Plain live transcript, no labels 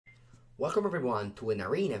Welcome everyone to an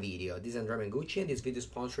arena video. This is Andrea Mengucci and this video is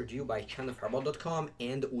sponsored to you by channelfarball.com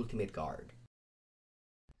and Ultimate Guard.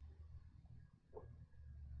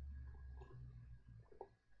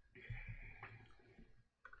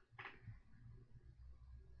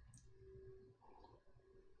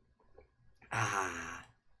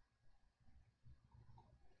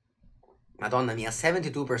 Madonna mia,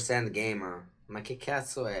 72% gamer. Ma che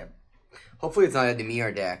cazzo è? Hopefully it's not a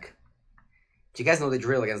Demir deck. You guys know the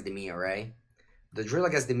drill against Demir, right? The drill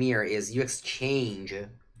against Demir is you exchange.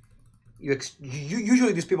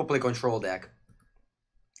 Usually these people play control deck.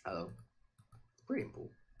 Hello. Pretty cool.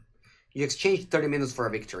 You exchange 30 minutes for a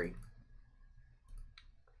victory.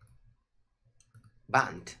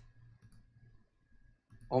 Banned.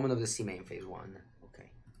 Omen of the Sea main phase 1.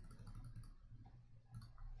 Okay.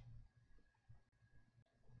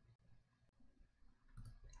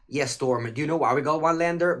 Yes, Storm. Do you know why we got one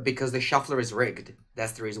lander? Because the shuffler is rigged.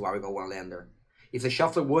 That's the reason why we got one lander. If the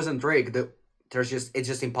shuffler wasn't rigged, it's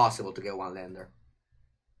just impossible to get one lander.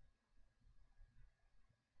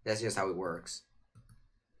 That's just how it works.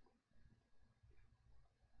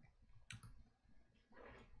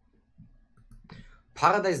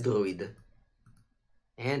 Paradise Druid.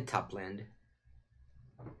 And Topland.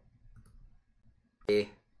 Okay.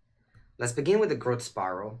 Let's begin with the Growth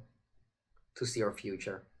Spiral to see our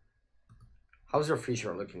future. How's your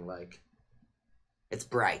future looking like? It's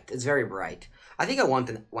bright. It's very bright. I think I want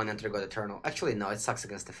one Enter God Eternal. Actually, no, it sucks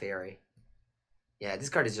against the Fairy. Yeah, this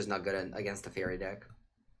card is just not good against the Fairy deck.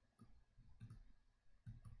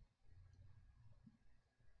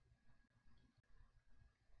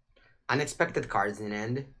 Unexpected cards in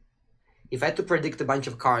end. If I had to predict a bunch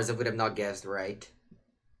of cards, I would have not guessed right.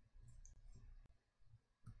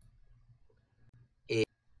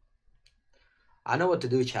 I know what to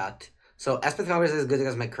do, chat. So, Aspect Congress is good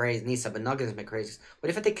against my crazy Nissa, but not against my crazy.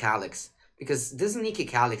 What if I take Calyx? Because this sneaky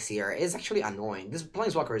Calyx here is actually annoying. This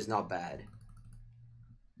Planeswalker is not bad.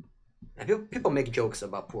 And people make jokes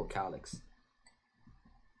about poor Calyx.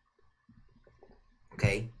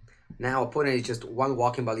 Okay. Now, opponent is just one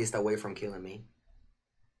Walking Ballista away from killing me.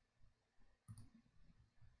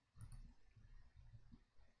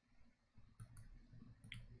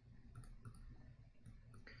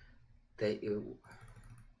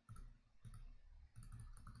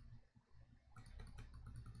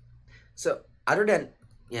 So, other than,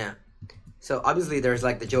 yeah. So, obviously, there's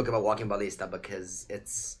like the joke about Walking Ballista because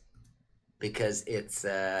it's just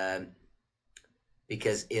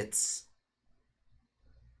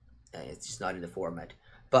not in the format.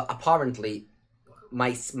 But apparently,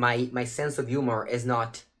 my sense of humor is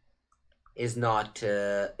not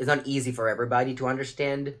easy for everybody to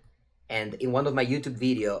understand. And in one of my YouTube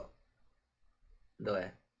video,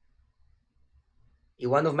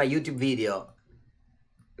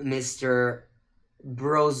 Mr.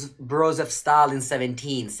 Broseph Stalin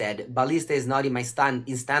 17 said, "Ballista is not in my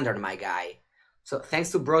standard, my guy." So thanks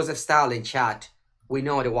to Broseph Stalin chat, we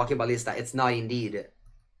know the Walking Ballista, it's not indeed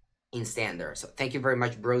in standard. So thank you very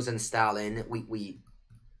much, Bros and Stalin. We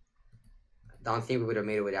don't think we would have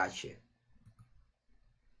made it without you.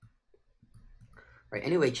 Right,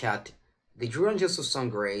 anyway, chat, the Drew Angels of Sun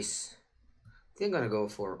Grace. I think I'm gonna go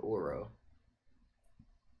for Uro.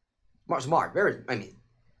 Smart, very, I mean,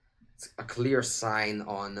 it's a clear sign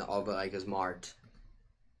of like a smart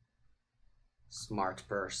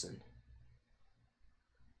person.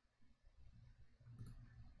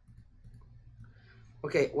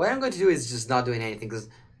 Okay, what I'm going to do is just not doing anything, because,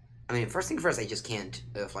 I mean, first thing first, I just can't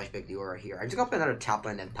flashback the Aura here. I'm just going to play another tap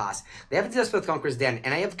land and pass. They have Elderspell Conqueror's Den,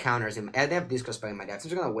 and I have counters, and I have Disco Spell in my deck, so I'm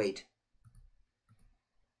just going to wait.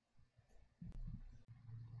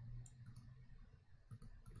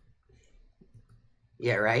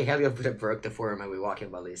 Yeah, right? Helio would have broke the form with Walking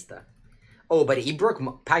Ballista. Oh, but he broke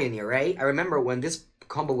Pioneer, right? I remember when this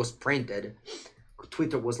combo was printed,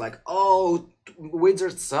 Twitter was like, "Oh,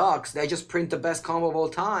 Wizard sucks. They just print the best combo of all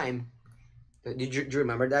time." Do you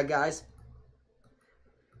remember that, guys?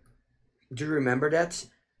 Do you remember that?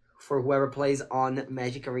 For whoever plays on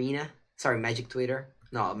Magic Arena? Sorry, Magic Twitter.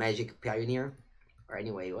 No, Magic Pioneer. Or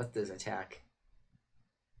anyway, what's this attack?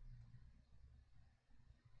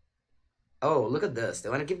 Oh, look at this. They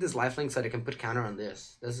want to give this lifelink so they can put counter on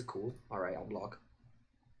this. This is cool. Alright, I'll block.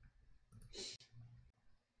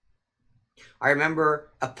 I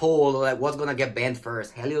remember a poll that was gonna get banned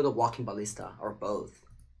first. Helio the Walking Ballista, or both.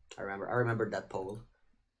 I remember that poll.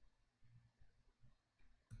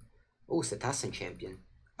 Oh, Cetacean Champion.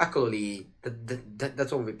 Actually,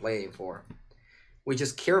 that's what we're playing for. We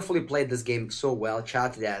just carefully played this game so well,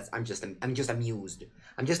 chat, that I'm just amused.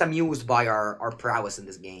 I'm just amused by our prowess in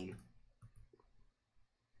this game.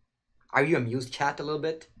 Are you amused, chat, a little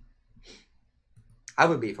bit? I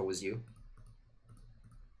would be if I was you.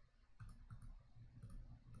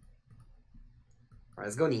 Alright,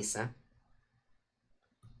 let's go Nissa.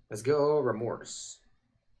 Let's go Remorse.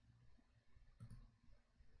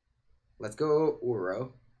 Let's go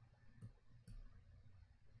Uro.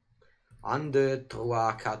 1, 2, 3,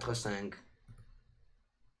 4, 5.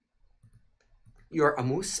 You're a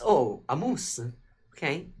mousse? Oh, a mousse.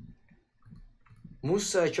 Okay.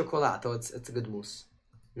 Mousse cioccolato. It's a good mousse.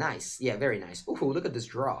 Nice. Yeah, very nice. Ooh, look at this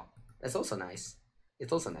draw. That's also nice.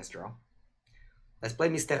 It's also a nice draw. Let's play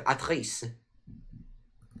Mr. Atrice.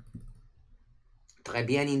 Très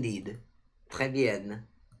bien indeed. Très bien.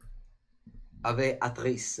 Ave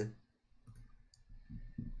Atrice.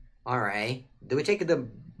 Alright. Do we take the...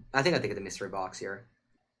 I think I take the mystery box here.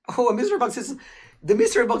 Oh, a mystery box is... The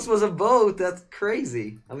mystery box was a boat. That's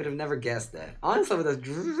crazy. I would have never guessed that. Honestly, I would have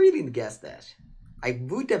really guessed that. I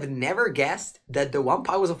would have never guessed that the one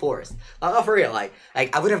pile was a forest. For real, like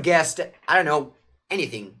I would have guessed, I don't know,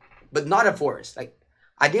 anything, but not a forest. Like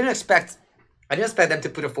I didn't expect them to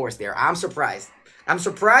put a forest there. I'm surprised. I'm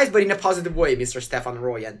surprised, but in a positive way, Mr. Stefan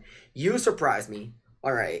Royan. You surprised me.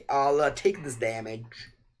 All right, I'll take this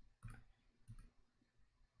damage.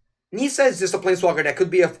 Nissa is just a planeswalker that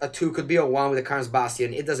could be a 2, could be a 1 with a Karn's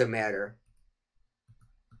Bastion. It doesn't matter.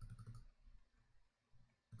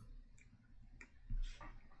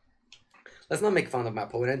 Let's not make fun of my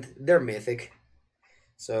opponent. They're mythic.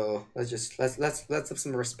 So let's have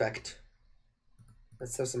some respect.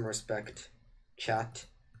 Let's have some respect. Chat.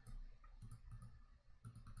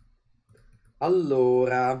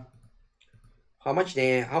 Allora. How much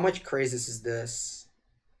Krasis is this?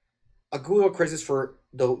 A good old Krasis for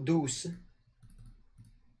the deuce.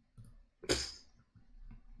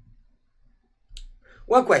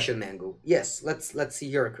 One question, Mango. Yes, let's see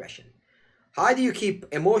your question. How do you keep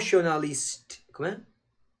emotion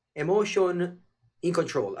in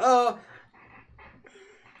control?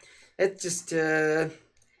 It just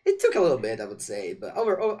it took a little bit, I would say, but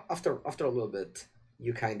after a little bit,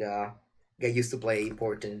 you kind of get used to play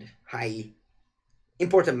important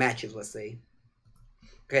matches, let's say.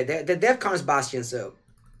 Okay, they have Karn's Bastion, so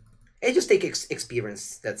it just takes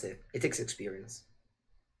experience. That's it. It takes experience.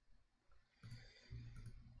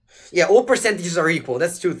 Yeah, all percentages are equal.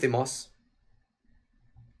 That's true, Thimos.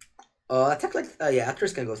 Attack like yeah,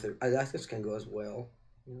 actors can go through. Actors can go as well.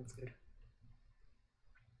 Yeah, that's good.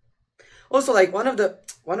 Also, like one of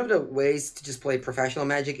the ways to just play professional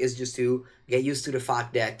Magic is just to get used to the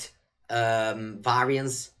fact that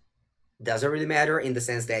variance doesn't really matter, in the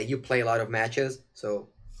sense that you play a lot of matches, so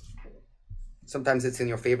sometimes it's in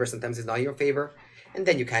your favor, sometimes it's not in your favor, and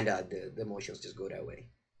then you kind of the emotions just go that way.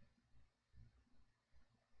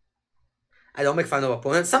 I don't make fun of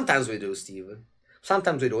opponents. Sometimes we do, Steve.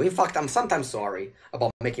 Sometimes we do. In fact, I'm sometimes sorry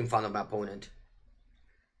about making fun of my opponent.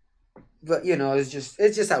 But, you know, it's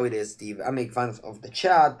just how it is, Steve. I make fun of the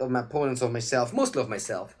chat, of my opponents, of myself, mostly of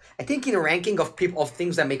myself. I think in a ranking of people, of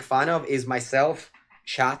things I make fun of is myself,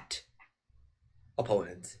 chat,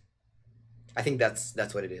 opponent. I think that's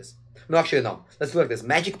what it is. No, actually, no. Let's look at this.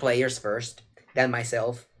 Magic players first, then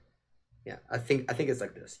myself. Yeah, I think it's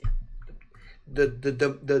like this. Yeah.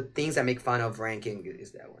 The things I make fun of ranking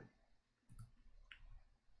is that one.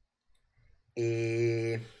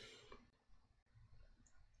 I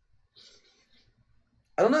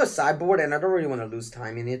don't know a sideboard, and I don't really want to lose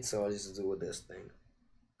time in it, so I'll just do with this thing.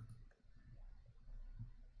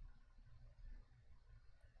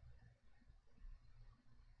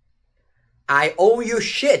 I owe you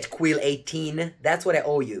shit, Quill18. That's what I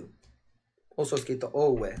owe you. Also scritto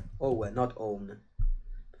owe, not own.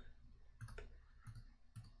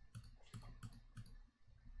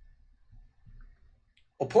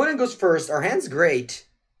 Opponent goes first. Our hand's great.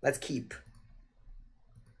 Let's keep.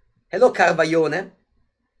 Hello, Carvaglione.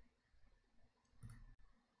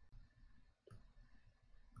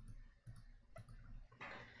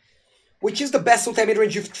 Which is the best Sultai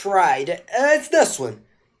midrange you've tried? It's this one.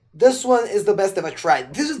 This one is the best I've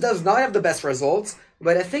tried. This does not have the best results,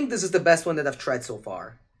 but I think this is the best one that I've tried so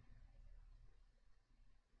far.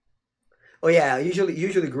 Oh yeah,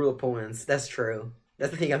 usually gruel opponents. That's true.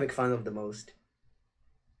 That's the thing I make fun of the most.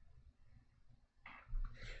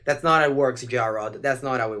 That's not how it works, Jarrod. That's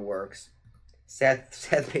not how it works.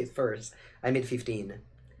 Seth made first. I made 15.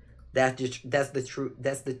 That's the truth.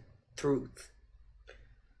 That's the truth.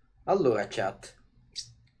 Allora, chat.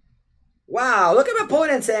 Wow, look at my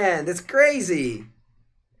opponent's hand. It's crazy.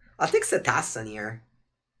 I'll take Setassan here.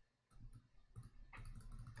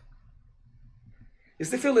 You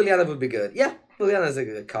still feel Liliana would be good? Yeah, Liliana's a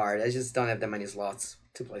good card. I just don't have that many slots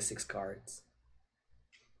to play 6 cards.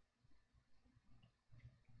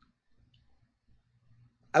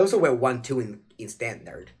 I also wear 1/2 in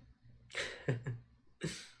standard.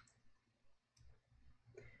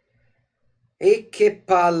 Hey, che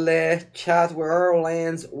palle, chat, where are our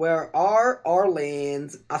lands? Where are our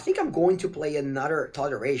lands? I think I'm going to play another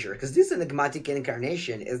Thought Erasure, because this Enigmatic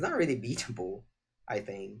Incarnation is not really beatable, I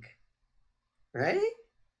think. Right?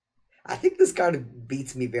 I think this card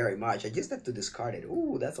beats me very much. I just have to discard it.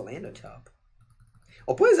 Ooh, that's a land on top.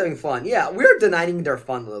 Opponent's having fun. Yeah, we're denying their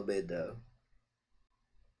fun a little bit, though.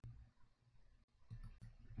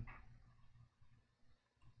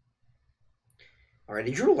 Alright,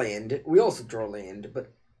 they drew land. We also draw land,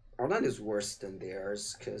 but our land is worse than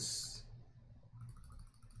theirs, because...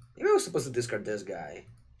 Maybe I was supposed to discard this guy.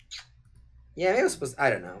 Yeah, maybe I was supposed to... I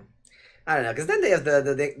don't know, because then they have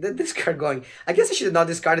the discard going. I guess I should have not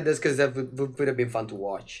discarded this, because that would have been fun to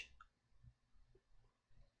watch.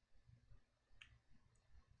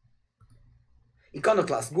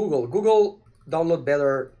 Iconoclast, Google download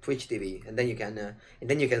better Twitch TV, and then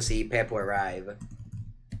you can see Pepo arrive.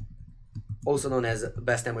 Also known as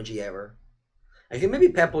best emoji ever. I think maybe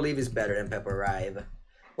Pepo Leave is better than Pepo Arrive.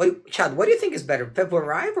 Chad, what do you think is better, Pepo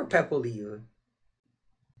Arrive or Pepo Leave?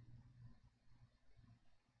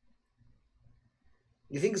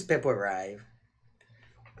 You think it's Pepo Arrive?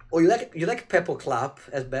 Oh, you like Pepo Clap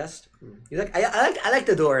as best? You like I like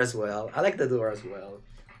the door as well. I like the door as well.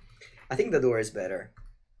 I think the door is better.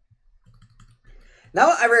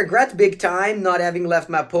 Now I regret big time not having left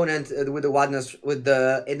my opponent with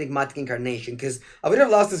the Enigmatic Incarnation, because I would have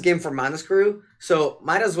lost this game for Mana Screw, so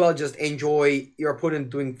might as well just enjoy your opponent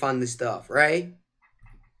doing fun stuff, right?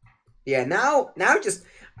 Yeah, now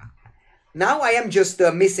I am just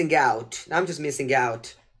missing out. Now I'm just missing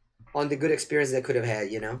out on the good experience I could have had,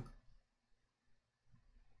 you know?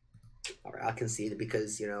 Alright, I'll concede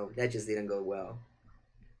because, you know, that just didn't go well.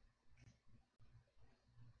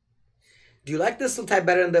 Do you like the Sultai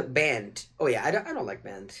better than the Band? Oh yeah, I don't like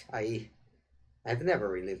Band. I've never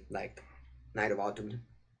really liked Knight of Autumn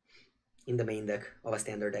in the main deck of a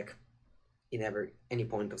standard deck. In any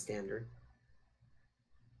point of standard.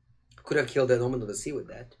 Could have killed the Omen of the Sea with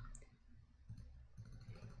that.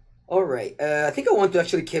 Alright, I think I want to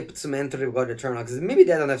actually keep some Entry of God Eternal, because maybe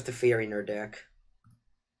they don't have the Fair in their deck.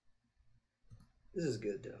 This is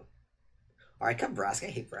good though. Alright, come Vraska.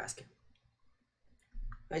 I hate Vraska.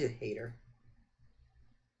 I just hate her.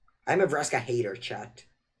 I'm a Vraska hater, chat.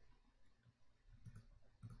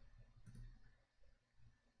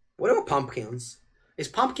 What about Pumpkins? Is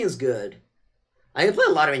Pumpkins good? I play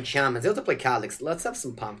a lot of enchantments. I have to play Calyx. Let's have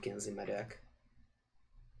some Pumpkins in my deck.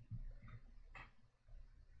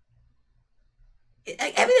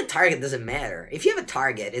 Having a target doesn't matter. If you have a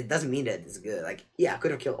target, it doesn't mean that it's good. Like, yeah, I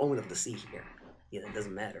could have killed Omen of the Sea here. You know, it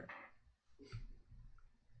doesn't matter.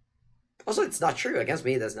 Also, it's not true. Against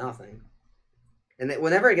me, it does nothing. And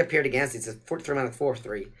whenever I get paired against, it's a 4/3 mana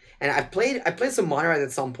 4/3. And I played some mono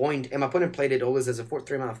at some point, and my opponent played it always as a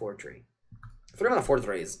 4/3 mana 4/3. 3 mana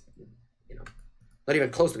 4/3 is, you know, not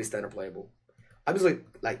even close to be standard playable. Obviously,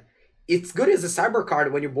 like, it's good as a cyber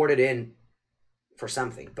card when you board it in for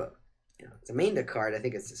something, but you know, it's a main deck card. I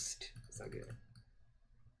think it's not good.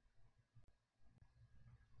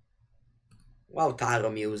 Wow,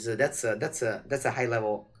 Taro Muse, that's a high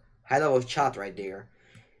level chat right there.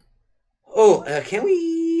 Oh, can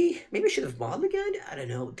we... Maybe I should have modeled again? I don't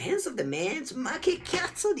know. Dance of the Mans? Ma che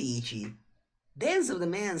cazzo dici? Dance of the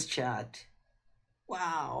Mans, chat.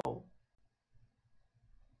 Wow.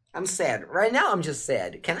 I'm sad. Right now, I'm just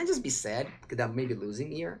sad. Can I just be sad? Because I'm maybe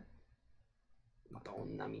losing here?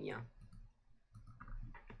 Madonna mia.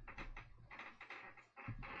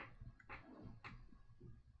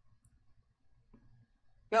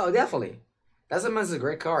 No, definitely. That's a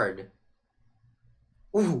great card.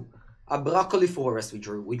 Ooh. A Broccoli Forest we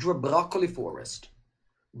drew. We drew a Broccoli Forest.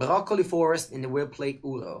 Broccoli Forest, and we'll play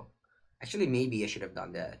Uro. Actually, maybe I should have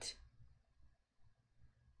done that.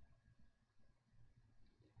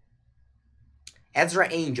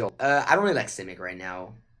 Ezra Angel. I don't really like Simic right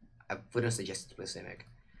now. I wouldn't suggest to play Simic.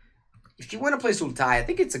 If you want to play Sultai, I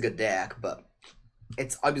think it's a good deck, but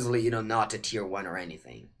it's obviously, you know, not a tier 1 or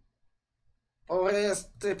anything.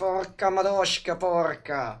 Foreste, porca madoshka,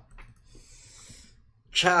 porca.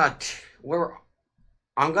 Chat,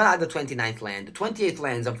 I'm gonna add the 29th land. The 28th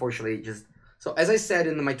lands, unfortunately, just... So, as I said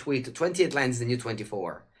in my tweet, 28 lands is the new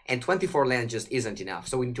 24. And 24 lands just isn't enough,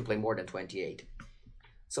 so we need to play more than 28.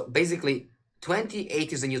 So, basically,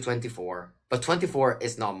 28 is the new 24, but 24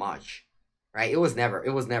 is not much, right? It was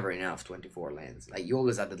never enough, 24 lands. Like, you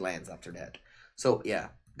always added lands after that. So, yeah,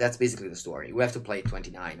 that's basically the story. We have to play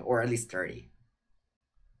 29, or at least 30.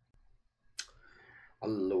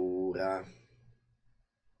 Allora...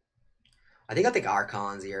 I think I'll take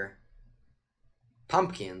Archons here.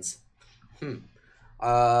 Pumpkins.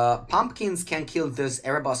 Pumpkins can kill this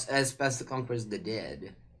Erebos as best conquers the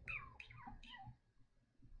dead.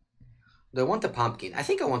 Do I want a pumpkin? I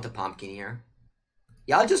think I want a pumpkin here.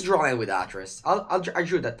 Yeah, I'll just draw in with Atris. I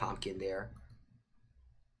drew that pumpkin there.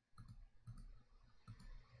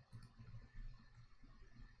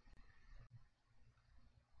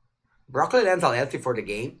 Broccoli lands are healthy for the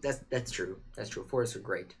game. That's true. That's true. Forests are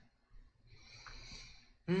great.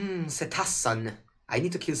 Cetassan. I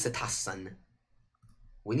need to kill Cetassan.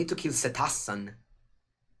 We need to kill Cetassan.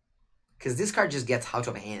 Because this card just gets out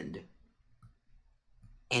of hand.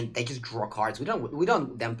 And they just draw cards. We don't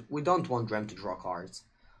want them to draw cards.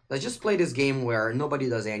 Let's just play this game where nobody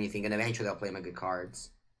does anything and eventually I'll play my good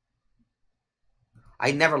cards.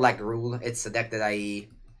 I never like Rule. It's a deck that I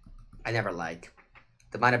never like.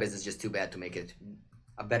 The mana base is just too bad to make it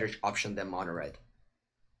a better option than Mono Red.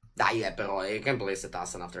 Yeah, but I can't play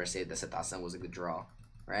Cetassan after I say that Cetassan was a good draw.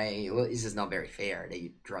 Right? Well, it's just not very fair that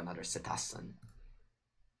you draw another Cetassan.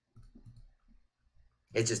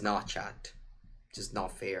 It's just not, chat. Just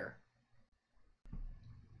not fair.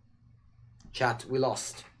 Chat, we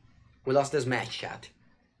lost. We lost this match, chat.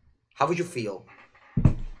 How would you feel?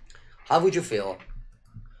 How would you feel?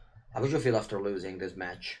 How would you feel after losing this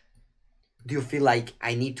match? Do you feel like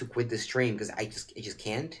I need to quit the stream because I just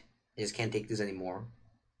can't? I just can't take this anymore.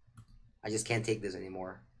 I just can't take this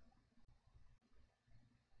anymore.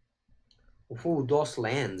 Ooh, those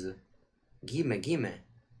lands. Gimme.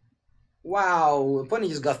 Wow,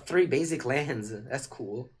 opponent just got 3 basic lands. That's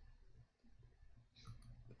cool.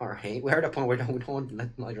 Alright, we're at a point where we don't want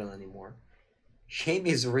let Modron anymore. Shame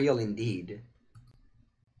is real indeed.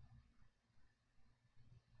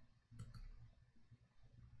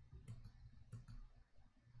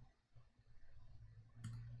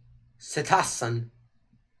 Cetassan.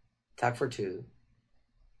 Attack for 2.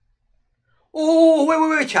 Oh,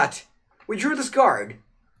 wait, chat. We drew this card.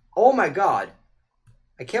 Oh my god.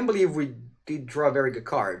 I can't believe we did draw a very good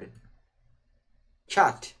card.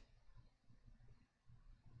 Chat.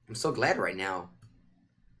 I'm so glad right now.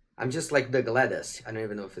 I'm just like the Gladys. I don't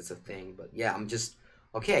even know if it's a thing, but yeah, I'm just...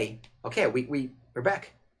 Okay, we're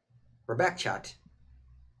back. We're back, chat.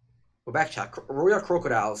 We're back, chat. Royal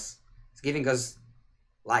Crocodiles is giving us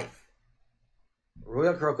life.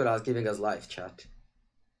 Royal Crocodile is giving us life, chat.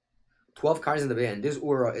 12 cards in the bin. This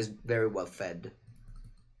Ura is very well fed.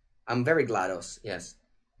 I'm very GLaDOS, yes.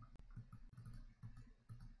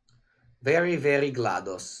 Very, very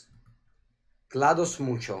GLaDOS. GLaDOS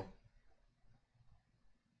mucho.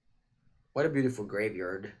 What a beautiful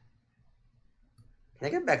graveyard. Can I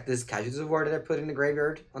get back this Casualties of War that I put in the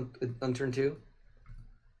graveyard on turn 2?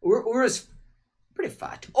 Ura's pretty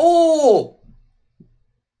fat. Oh!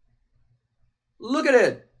 Look at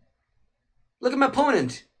it! Look at my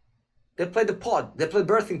opponent! They played the pod. They played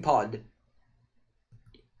Birthing Pod.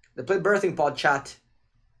 They played Birthing Pod, chat.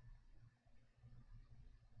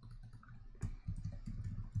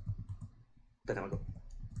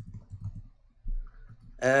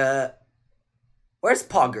 Where's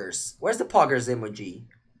Poggers? Where's the Poggers emoji?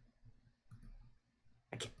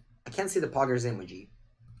 I can't see the Poggers emoji.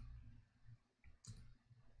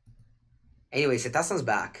 Anyway, Cetassan's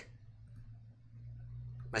back.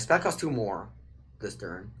 My spell costs 2 more this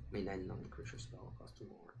turn. I mean, non-crucial spell costs 2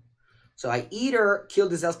 more. So I either kill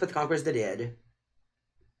this Elspeth Conquers the Dead,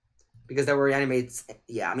 because that reanimates.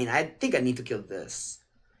 Yeah, I mean, I think I need to kill this.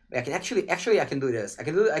 But I can actually I can do this. I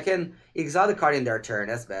can exile the card in their turn.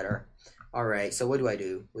 That's better. All right. So what do I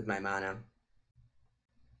do with my mana?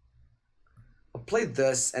 I'll play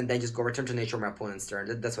this and then just go return to nature on my opponent's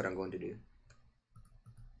turn. That's what I'm going to do.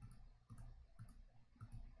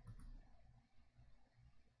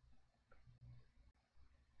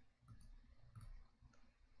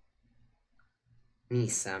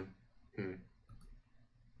 Nissa.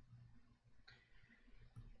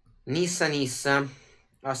 Nissa.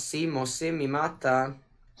 Ah sì, Mosse mi mata.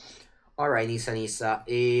 Alright, Nissa.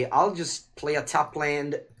 I'll just play a top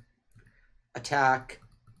land. Attack.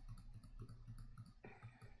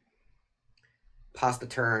 Pass the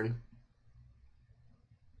turn.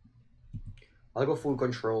 I'll go full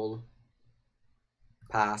control.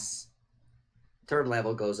 Pass. 3rd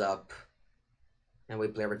level goes up. And we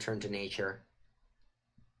play Return to Nature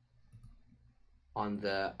on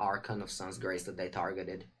the Archon of Sun's Grace that they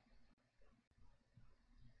targeted.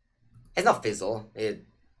 It's not fizzle. It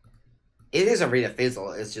isn't really a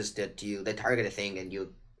fizzle. It's just that they target a thing and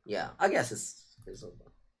you... Yeah, I guess it's fizzle.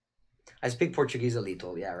 I speak Portuguese a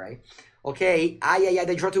little, yeah, right? Okay,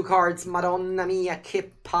 they draw 2 cards. Madonna mia,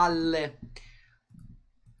 che palle.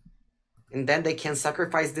 And then they can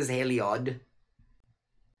sacrifice this Heliod.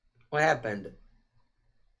 What happened?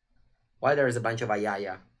 Why there's a bunch of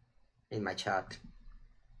Ayaya in my chat?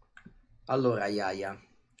 Allora, Ayaya.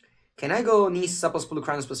 Can I go Nissa plus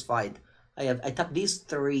Pulukranos plus fight? I tap these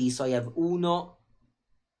 3, so I have 1,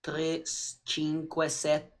 3, 5,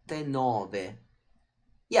 7, 9.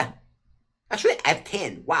 Yeah. Actually, I have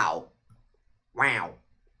 10. Wow. Wow.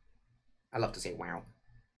 I love to say wow.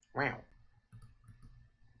 Wow.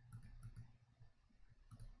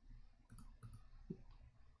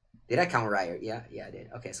 Did I count right? Yeah, I did.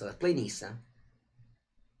 Okay, so let's play Nissa.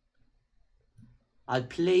 I'll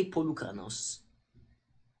play Polukranos.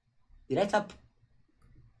 Did I tap?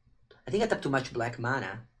 I think I tapped too much black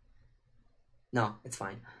mana. No, it's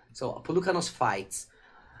fine. So Polukranos fights.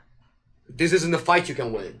 This isn't a fight you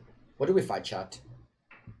can win. What do we fight, chat?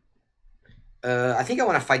 I think I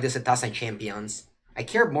want to fight the Setasa champions. I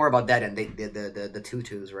care more about that than the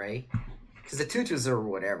tutus, right? Because the tutus are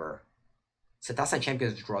whatever. Setasa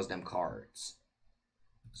champions draws them cards.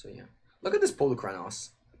 So yeah. Look at this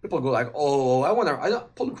Polukranos. People go like, oh,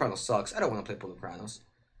 Polukranos sucks. I don't want to play Polukranos.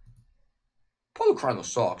 Polukranos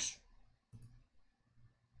sucks.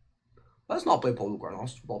 Let's not play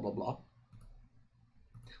Polukranos. Blah, blah, blah.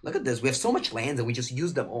 Look at this. We have so much lands and we just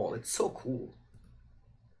use them all. It's so cool.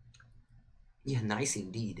 Yeah, nice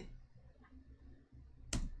indeed.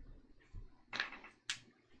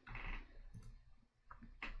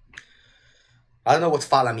 I don't know what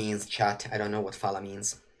Fala means, chat. I don't know what Fala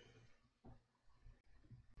means.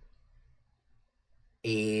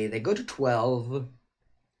 They go to 12.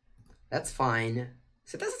 That's fine.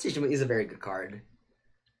 Setasa is a very good card.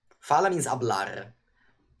 Fala means hablar.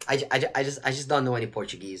 I just don't know any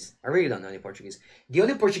Portuguese. I really don't know any Portuguese. The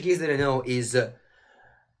only Portuguese that I know is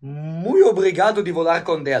Muy obrigado de volar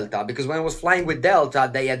con Delta, because when I was flying with Delta,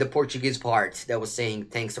 they had the Portuguese part that was saying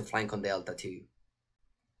thanks for flying con Delta too.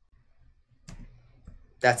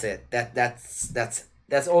 That's it.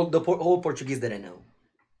 That's all the whole Portuguese that I know.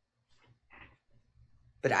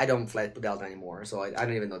 But I don't fly with Delta anymore, so I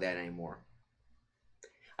don't even know that anymore.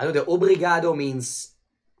 I know the obrigado means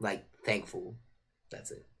like thankful. That's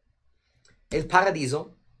it. El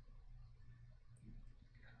Paradiso.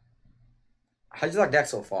 How do you like that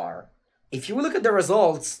so far? If you look at the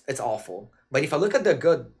results, it's awful. But if I look at the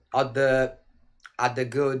good,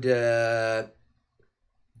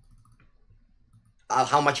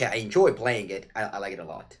 how much I enjoy playing it, I like it a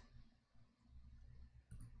lot.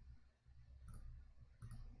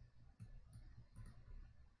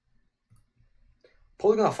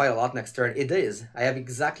 Probably gonna fight a lot next turn. It is. I have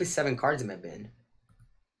exactly 7 cards in my bin.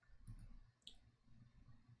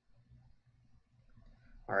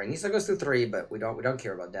 Alright, Nissa goes to 3, but we don't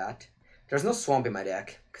care about that. There's no swamp in my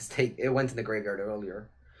deck, because it went in the graveyard earlier.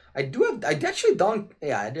 I actually don't,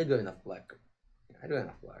 yeah, I did do enough black. I do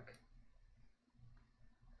enough black.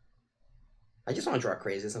 I just want to draw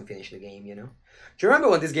Krasis and finish the game, you know? Do you remember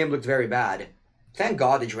when this game looked very bad? Thank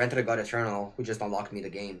God that you entered a God Eternal, who just unlocked me the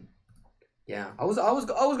game. Yeah, I was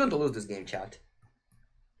going to lose this game, chat.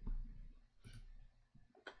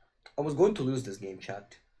 I was going to lose this game,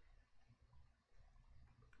 chat.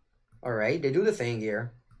 Alright, they do the thing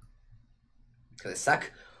here. Because they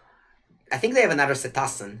suck. I think they have another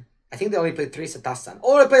Setasan. I think they only play 3 Setasan.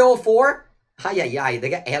 Oh, they play all 4? Ay, they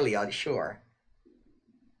got Heliod, sure.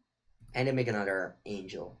 And they make another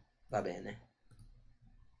Angel. Va bene.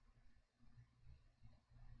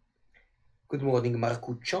 Good morning,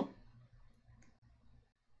 Marcuccio.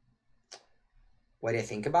 What do you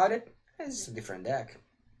think about it? It's a different deck.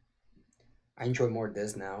 I enjoy more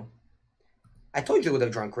this now. I told you we would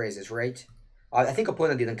have drawn Krasis, right? I think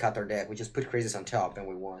opponent didn't cut our deck. We just put Krasis on top and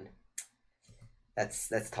we won.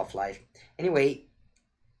 That's tough life. Anyway,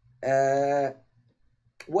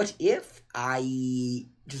 what if I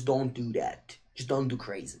just don't do that? Just don't do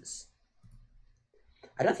Krasis.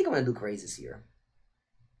 I don't think I'm gonna do Krasis here.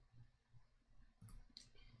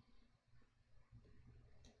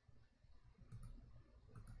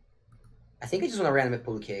 I think I just want to random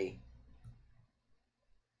Puluke.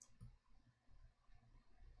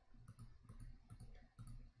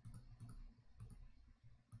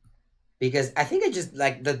 Because I think I just,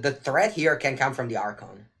 like, the threat here can come from the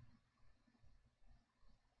Archon.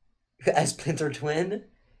 A Splinter Twin?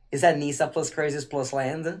 Is that Nissa plus Krasis plus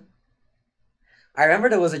land? I remember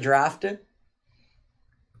there was a draft.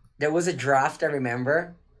 There was a draft, I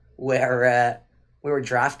remember, where we were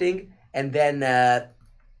drafting, and then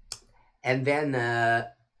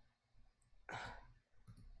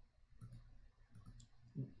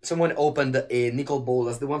someone opened a Nicol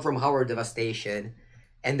Bolas, the one from Howard Devastation,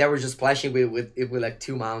 and they were just splashing with like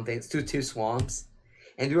 2 mountains, two swamps.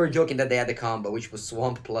 And we were joking that they had the combo, which was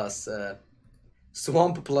Swamp plus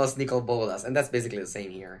Nicol Bolas, and that's basically the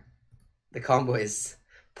same here. The combo is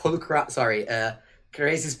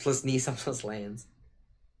Krasis plus Nissa plus lands.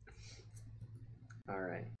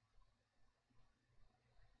 Alright.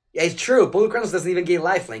 Yeah, it's true. Polukranos doesn't even gain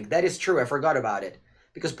lifelink. That is true. I forgot about it.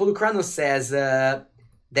 Because Polukranos says that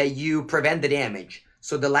you prevent the damage.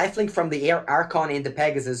 So the lifelink from the Archon and the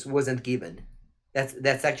Pegasus wasn't given.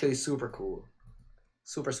 That's actually super cool.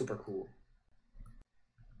 Super, super cool.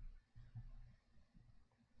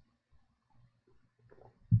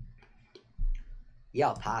 Yeah,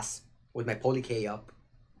 I'll pass. With my Poly K up.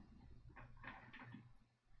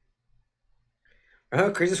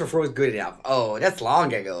 Krasis for 4 was good enough. Oh, that's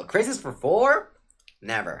long ago. Krasis for 4?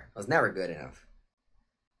 Never. It was never good enough.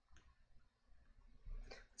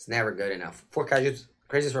 It's never good enough. 4 Casualties.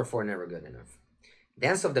 Krasis for 4, never good enough.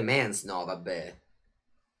 Dance of the Mans, no, vabbè.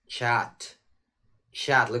 Chat.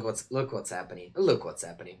 Chat, look what's happening. Look what's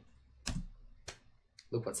happening.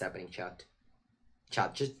 Look what's happening, chat.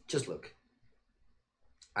 Chat, just look.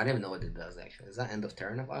 I don't even know what it does, actually. Is that end of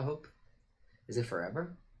turn, I hope? Is it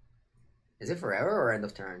forever? Is it forever or end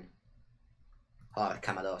of turn? Oh,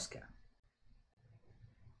 Kamadoska.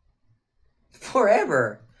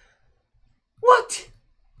 Forever? What?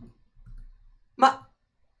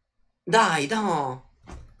 Dai, no.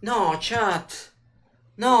 No, chat.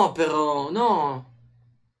 No, però, no.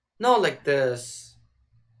 Not like this.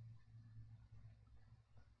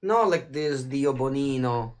 Not like this, Dio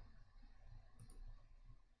Bonino.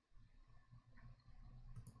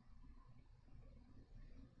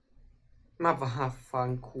 Ma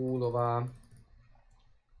vaffanculo, va.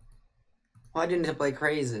 Why didn't I play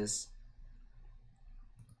Krasis?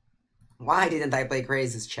 Why didn't I play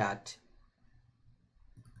Krasis, chat?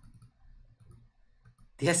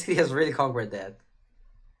 The SCD has really conquered that.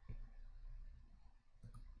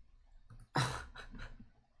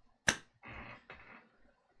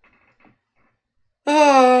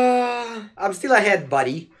 I'm still ahead,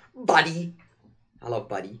 buddy. Buddy. I love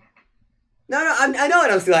buddy. No, I know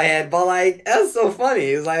I'm still ahead, but like, that's so funny.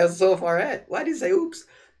 It's like, I'm so far ahead. Why did you say oops?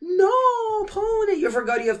 No, opponent, you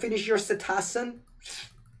forgot you finished your cetacean?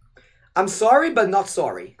 I'm sorry, but not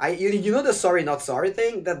sorry. You know the sorry, not sorry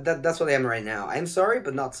thing? That's what I am right now. I'm sorry,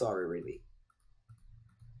 but not sorry, really.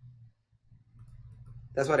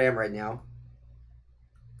 That's what I am right now.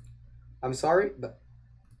 I'm sorry, but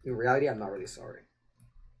in reality, I'm not really sorry.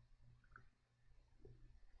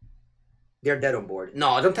 They're dead on board.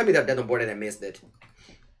 No, don't tell me they're dead on board and I missed it.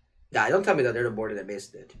 Yeah, don't tell me that they're on board and I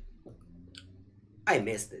missed it. I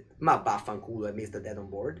missed it. Ma vaffanculo, I missed the dead on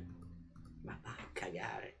board. Ma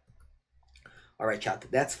cagare. Alright, chat.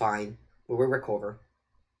 That's fine. We will recover.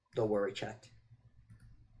 Don't worry, chat.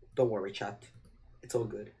 Don't worry, chat. It's all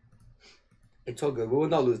good. It's all good. We will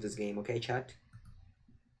not lose this game, okay, chat?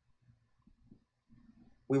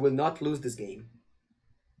 We will not lose this game.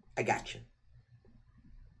 I got you.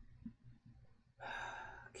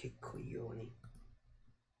 Che coglioni.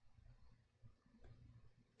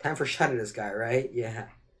 Time for shutting this guy, right? Yeah.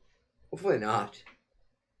 Hopefully not.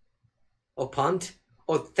 Oh, punt?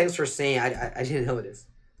 Oh, thanks for saying. I didn't notice.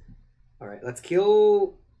 Alright, let's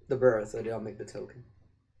kill the bird so they don't make the token.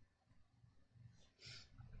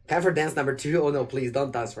 Time for dance number 2. Oh no, please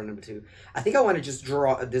don't dance for number 2. I think I want to just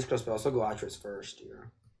draw a disco spell, so I'll go Atris first here.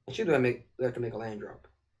 Actually, do I have to make a land drop?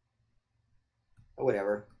 Oh,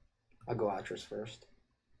 whatever. I'll go Atris first.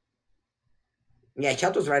 Yeah,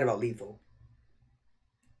 Chat was right about lethal.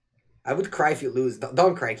 I would cry if you lose.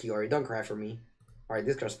 Don't cry, Kiori. Don't cry for me. Alright,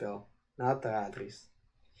 disco spell. Not Atris.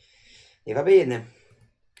 E va bene.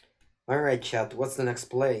 Alright, chat. What's the next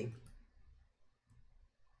play?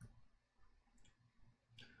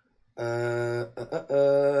 I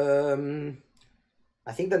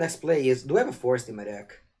think the next play is... Do I have a forest in my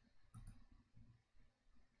deck?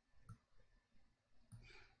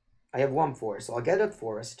 I have 1 forest, so I'll get that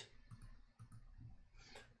forest.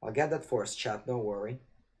 I'll get that forest, chat. Don't worry.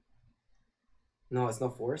 No, it's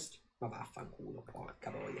not forest. Ma vaffanculo,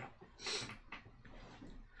 porca boia.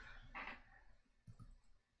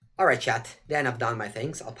 Alright, chat. Then I've done my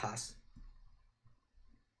things. I'll pass.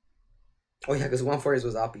 Oh yeah, because 1 forest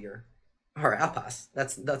was up here. Alright, I'll pass.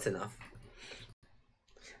 That's enough.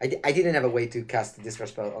 I didn't have a way to cast the discard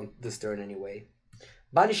spell on this turn anyway.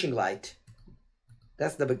 Banishing Light.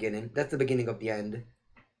 That's the beginning. That's the beginning of the end.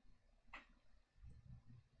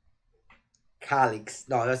 Calyx.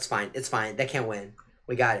 No, that's fine. It's fine. They can't win.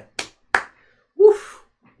 We got it. Woof.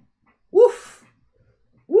 Woof.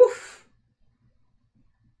 Woof.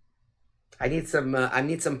 I need some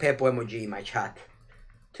Peppo emoji in my chat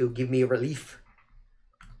to give me relief.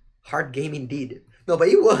 Hard game indeed. No, but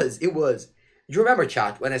it was. It was. Do you remember,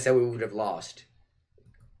 chat, when I said we would have lost?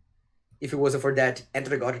 If it wasn't for that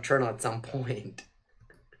Enter the God Eternal at some point.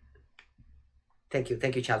 Thank you,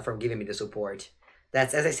 chat, for giving me the support.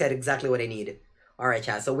 That's, as I said, exactly what I need. Alright,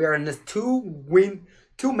 chat, so we are in this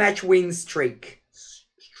two-match win streak.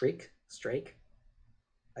 Streak?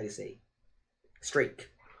 How do you say?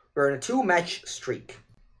 Streak. We're in a two-match streak.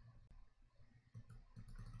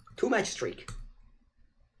 Two-match streak.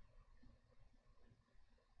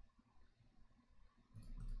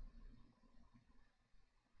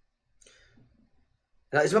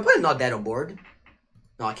 Now, is my opponent not dead on board?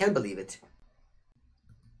 No, I can't believe it.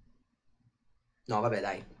 No, vabbè,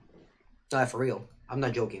 dai. No, for real. I'm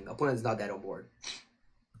not joking. Opponent's not dead on board.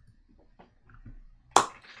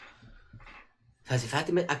 Because if I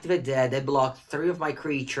activate dead, they block 3 of my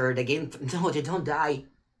creature. The game... No, they don't die.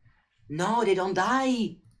 No, they don't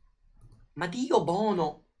die. Ma Dio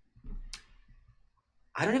bono.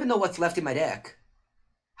 I don't even know what's left in my deck.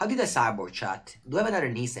 How did I sideboard, chat? Do I have another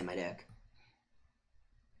Nissa in my deck?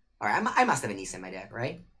 Alright, I must have a Nissa in my deck,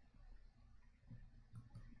 right?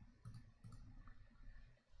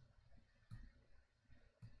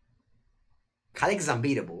 Kalik is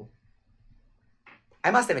unbeatable.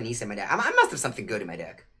 I must have a Nissa in my deck. I must have something good in my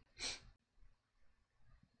deck.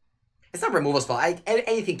 It's not removal spell.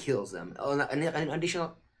 Anything kills them. An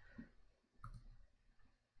additional...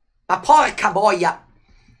 Ma porca boia!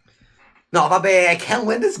 No, vabbè, I can't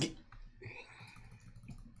win this game.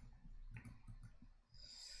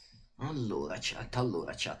 Allora,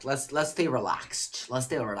 chat. Let's stay relaxed.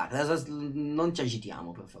 Non ci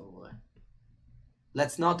agitiamo, per favore.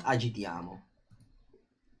 Let's not agitiamo.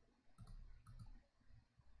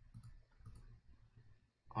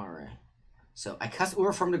 Alright. So, I cast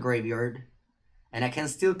Ur from the graveyard. And I can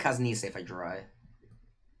still cast Nissa if I draw it.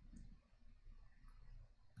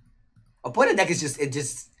 Opponent deck is just,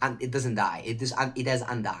 it doesn't die. It has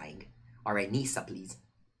Undying. Alright, Nissa, please.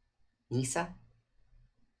 Nissa,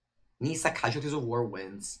 Casualties of War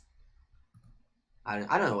wins. I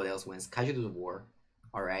don't know what else wins. Casualties of War.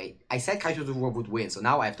 Alright. I said Casualties of War would win, so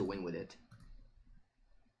now I have to win with it.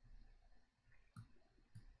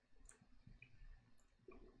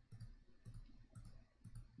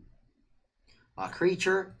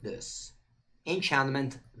 Creature, this.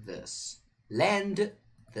 Enchantment, this. Land,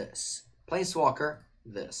 this. Planeswalker,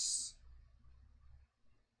 this.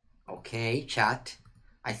 Okay, chat.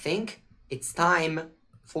 I think it's time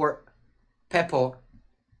for Peppo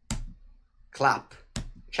Clap.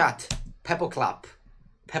 Chat. Peppo Clap.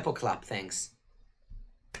 Peppo Clap, thanks.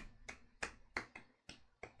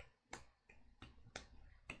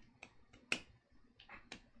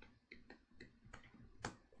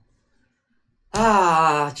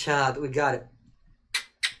 Ah, chat, we got it.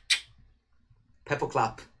 Peppo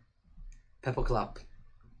Clap. Peppo Clap.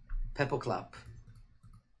 Peppo Clap.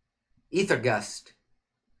 Ether Gust.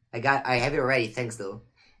 I have it already, thanks though.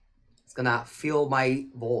 It's gonna fill my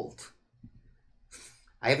vault.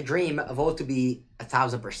 I have a dream, a vault to be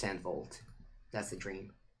 1000% vault. That's the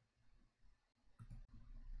dream.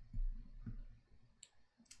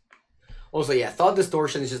 Also, yeah, Thought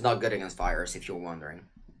Distortion is just not good against fires, if you're wondering.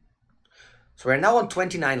 So we're now on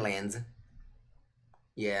 29 lands.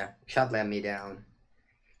 Yeah, chat let me down.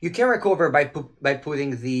 You can recover by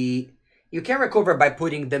putting the... You can recover by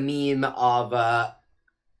putting the meme of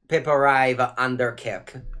Pip Arrive under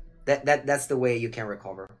kick. That's the way you can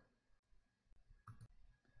recover.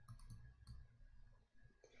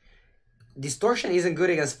 Distortion isn't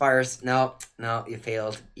good against fires. No, you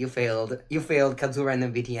failed. You failed, Kazura and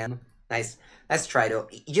then VTM. Nice. Let's try though.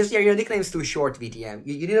 Just, yeah, your nickname's too short, VTM.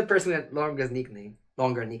 You need a person with longer nickname.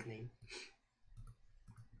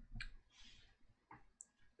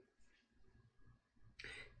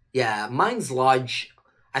 Yeah, Mind's Lodge.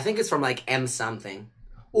 I think it's from like M something.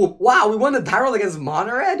 Oh wow, we won the Tyrant against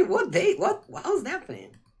Monored? What was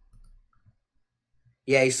happening?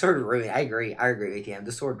 Yeah, his sword ruined. I agree, VTM.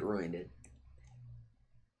 The sword ruined it.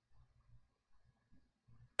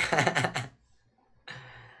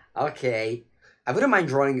 Okay. I wouldn't mind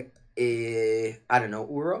drawing a, I don't know,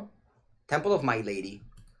 Uro? Temple of Malady.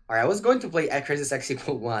 Alright, I was going to play Krasis X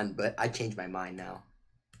equal 1, but I changed my mind now.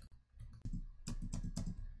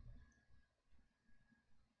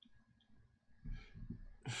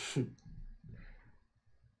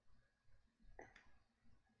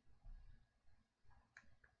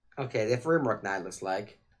 Okay, the Rimrock Knight looks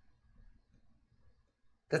like.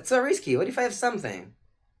 That's so risky. What if I have something?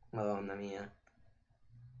 Madonna mia.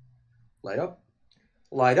 Light up.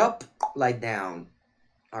 Light up. Light down.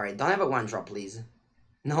 Alright, don't have a 1-drop, please.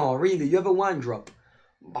 No, really, you have a 1-drop.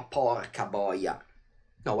 Ma porca boia.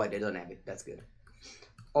 No, wait, they don't have it. That's good.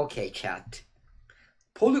 Okay, chat.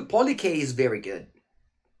 Poly K is very good.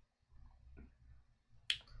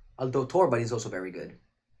 Although Torban is also very good.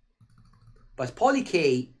 But Poly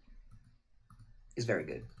K is very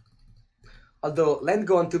good. Although Land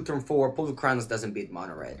Go on 2 turn 4, Poly Kranos doesn't beat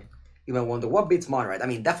Mono Red. You might wonder what beats Mono Red. I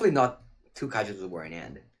mean, definitely not 2 Casualties of War in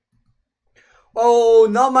hand. Oh,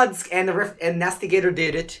 Nomads and Nastigator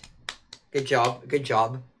did it. Good job. Good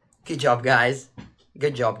job. Good job, guys.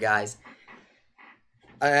 Good job, guys.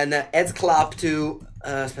 And Ed's clap to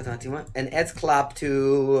and Ed's clap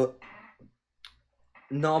to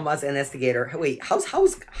Nomads and Nastigator. Wait, how's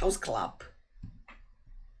clap?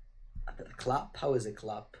 Clap? How is it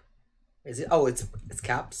clap? Is it? Oh, it's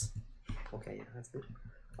caps. Okay, yeah, that's good.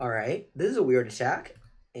 All right, this is a weird attack,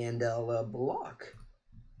 and I'll block.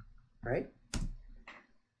 Right?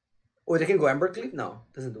 Oh, they can go Ember Cleave? No,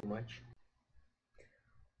 doesn't do much.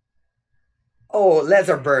 Oh,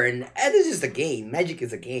 Leather Burn. This is a game. Magic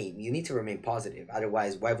is a game. You need to remain positive.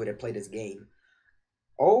 Otherwise, why would I play this game?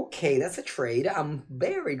 Okay, that's a trade. I'm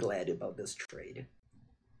very glad about this trade.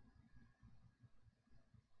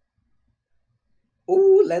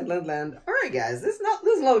 Ooh, land. All right, guys, this is not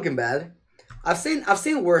looking bad. I've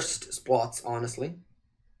seen worse spots, honestly.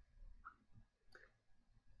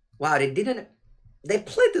 Wow, they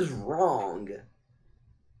played this wrong.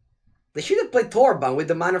 They should have played Torban with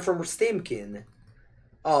the mana from Stimkin.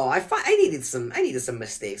 Oh, I needed some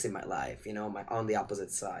mistakes in my life, you know, on the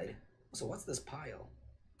opposite side. So what's this pile?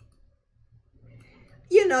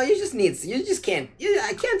 You know, I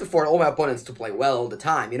can't afford all my opponents to play well all the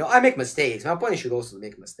time. You know, I make mistakes. My opponent should also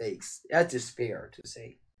make mistakes. That's just fair to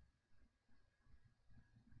say.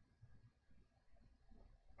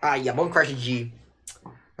 Ah, yeah, Bone Crusher G.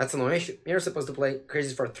 That's annoying. You're supposed to play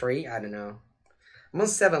Crazy for 3? I don't know. I'm on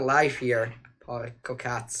 7 life here. Porco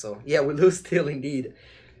cazzo. Yeah, we lose still indeed.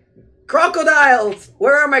 Crocodiles!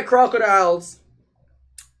 Where are my crocodiles?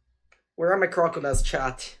 Where are my crocodiles,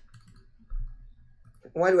 chat?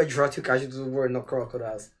 Why do I draw 2 Casualties of War and no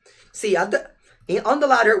crocodiles? See, on the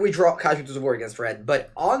ladder, we draw Casualties of War against red,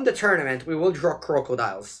 but on the tournament, we will draw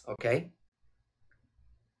crocodiles, okay?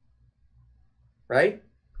 Right?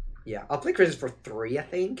 Yeah, I'll play Crazy for 3, I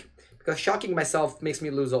think, because shocking myself makes me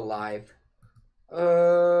lose a life.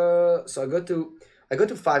 So I go to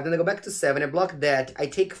 5, then I go back to 7, I block that, I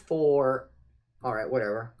take 4. Alright,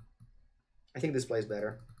 whatever. I think this plays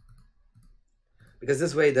better. Because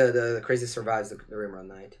this way the Crazy survives the Rimrun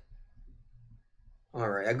Knight.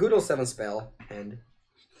 Alright, a good old 7 spell hand.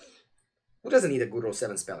 Who doesn't need a good old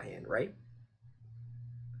 7 spell hand, right?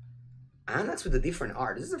 Onyx with a different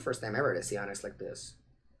art. This is the first time ever to see Onyx like this.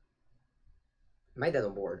 Am I dead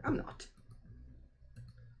on board? I'm not.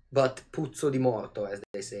 But puzzo di morto, as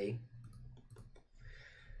they say.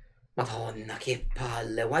 Madonna, che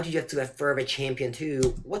palle. Why did you have to have Fervor Champion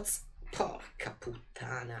too? What's... Porca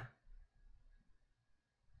puttana.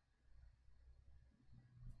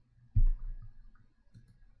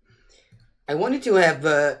 I wanted to have...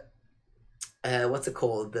 what's it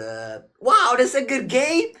called? Wow, this is a good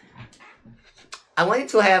game! I wanted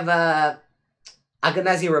to have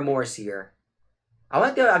Agonizing Remorse here. I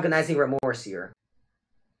want to have Agonizing Remorse here.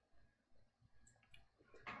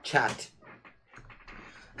 Chat.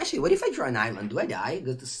 Actually, what if I draw an island? Do I die?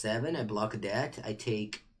 Go to 7, I block that, I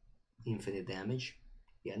take infinite damage.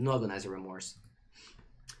 Yeah, no Agonizing Remorse.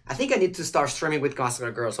 I think I need to start streaming with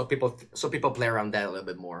Massacre Girl so people play around that a little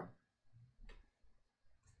bit more.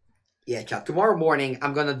 Yeah, chat. Tomorrow morning,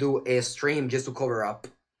 I'm gonna do a stream just to cover up.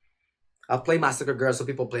 I'll play Massacre Girl so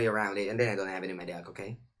people play around it, and then I don't have it in my deck,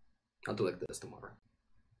 okay? I'll do like this tomorrow.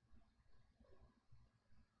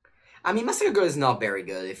 I mean, Massacre Girl is not very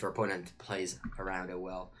good if your opponent plays around it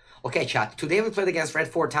well. Okay, chat. Today we played against Red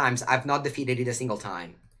 4 times. I've not defeated it a single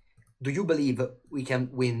time. Do you believe we can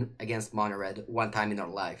win against Mono Red 1 time in our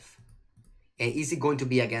life? And is it going to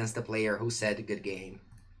be against the player who said good game?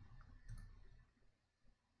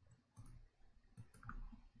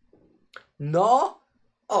 No?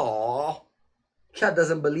 Oh, chat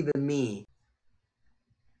doesn't believe in me.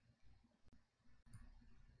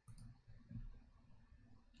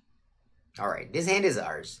 All right, this hand is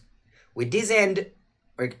ours. With this hand,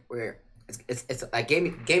 it's a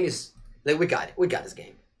game is like we got it. We got this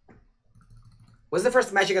game. Was the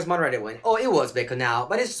first match against Mono Red win? Oh, it was Bacon now,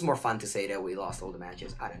 but it's just more fun to say that we lost all the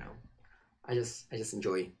matches. I don't know. I just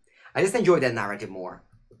enjoy that narrative more.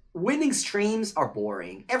 Winning streams are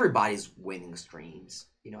boring. Everybody's winning streams.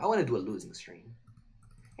 You know, I want to do a losing stream.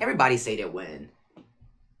 Everybody say they win.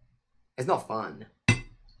 It's not fun.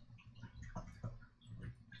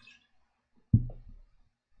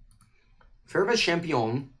 Fervor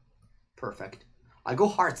Champion. Perfect. I go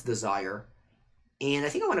Heart's Desire. And I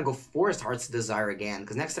think I want to go Forest Heart's Desire again,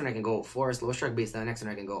 because next turn I can go Forest, Lovestruck Beast, then next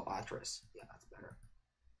turn I can go Atris. Yeah, that's better.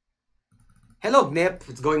 Hello, Gnip.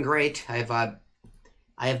 It's going great. I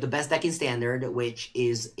have the best deck in Standard, which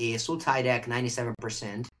is a Sultai deck,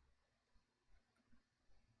 97%.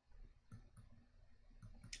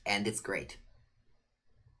 And it's great.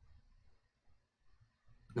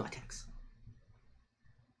 No attacks.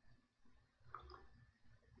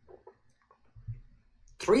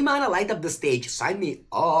 Three mana, light up the stage. Sign me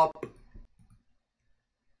up.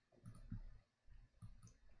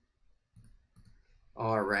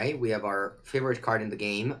 Alright, we have our favorite card in the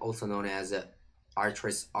game, also known as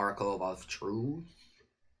Artress Oracle of Truth.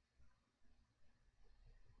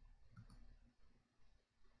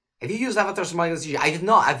 Have you used Avatar Smiling? I did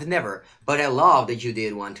not, I've never. But I love that you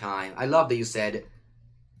did one time. I love that you said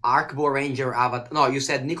Arkbow Ranger Avatar. No, you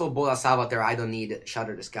said Nicol Bolas Avatar, I don't need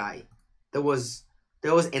Shatter the Sky. That was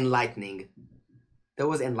enlightening. That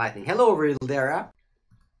was enlightening. Hello, Rildera.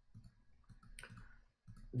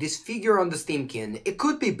 This figure on the Steamkin, it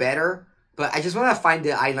could be better, but I just want to find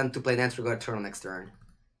the island to play Enter God Eternal next turn.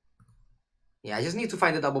 Yeah, I just need to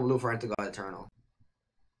find the double blue for Enter God Eternal.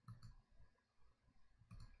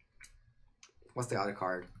 What's the other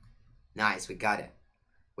card? Nice, we got it.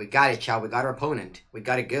 We got it, Chow. We got our opponent. We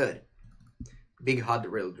got it good. Big hug,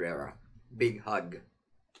 Rildera. Big hug.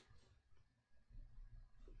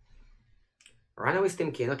 Runaway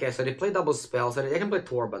Steamkin. Okay, so they play double spell, so they can play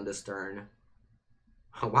Torban this turn.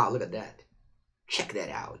 Oh, wow, look at that. Check that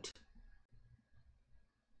out.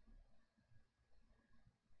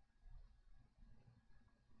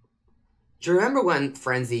 Do you remember when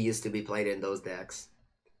Frenzy used to be played in those decks?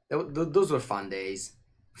 Those were fun days.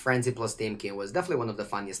 Frenzy plus Steamkin was definitely one of the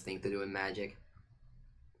funniest things to do in Magic.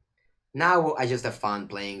 Now I just have fun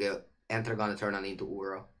playing Entragon Eternal into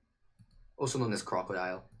Uro. Also known as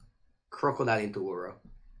Crocodile. Crocodile into Uro.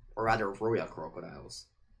 Or rather, Royal Crocodiles.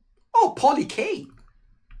 Oh, Polly K!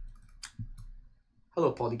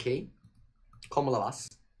 Hello, Polly K. Como la vas?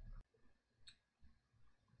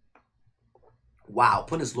 Wow,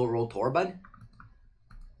 put a slow roll Torban?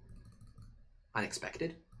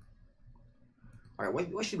 Unexpected.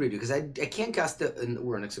 Alright, what should we do? Because I can't cast the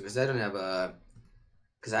Uro next because I don't have a...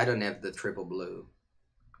 Because I don't have the triple blue.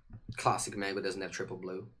 Classic Mango doesn't have triple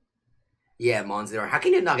blue. Yeah, Monster. How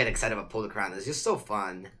can you not get excited about Polar Crown? It's just so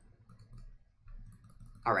fun.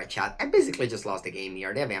 Alright, chat. I basically just lost the game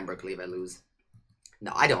here. They have Amber Cleave, I lose.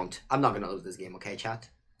 No, I don't. I'm not gonna lose this game, okay, chat?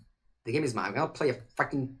 The game is mine. I'm gonna play a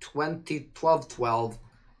fucking 12-12,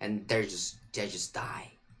 and they just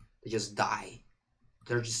die. They just die.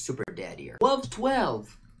 They're just super dead here. 12-12.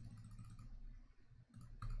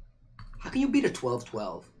 How can you beat a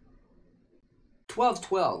 12-12?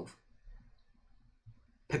 12-12.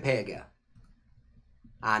 Pepega.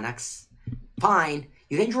 Anax. Fine.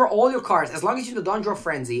 You can draw all your cards as long as you don't draw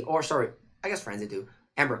Frenzy. Or, sorry, I guess Frenzy too.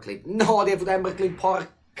 Embercleave. No, they have Embercleave. Porca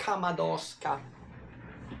Madosca.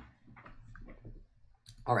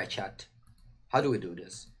 Alright, chat. How do we do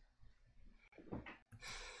this?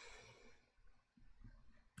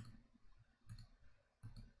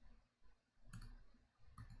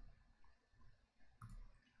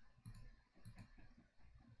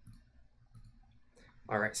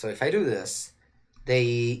 Alright, so if I do this,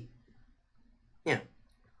 they... Yeah.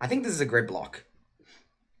 I think this is a great block.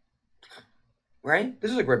 Right?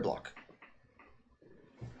 This is a great block.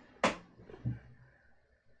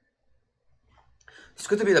 It's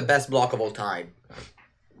going to be the best block of all time.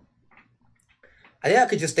 I think I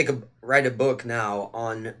could just write a book now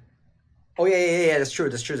on... Oh, yeah, that's true.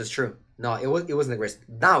 No, it wasn't the greatest.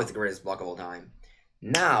 Now it's the greatest block of all time.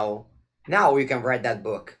 Now we can write that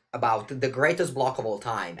book about the greatest block of all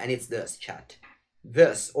time. And it's this, chat.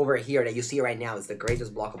 This over here that you see right now is the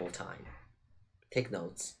greatest block of all time. Take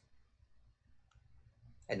notes.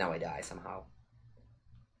 And now I die somehow.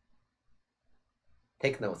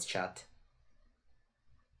 Take notes, chat.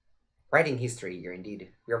 Writing history here, indeed.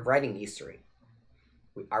 We are writing history.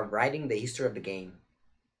 We are writing the history of the game.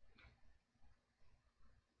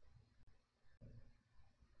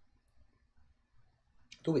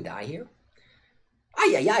 Do we die here?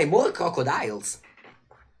 Ay, more crocodiles.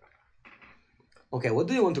 Okay, what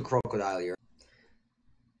do you want to crocodile here?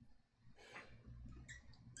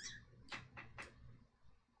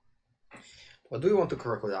 What do you want to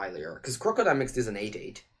crocodile here? Because crocodile mixed is an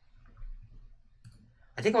 8-8.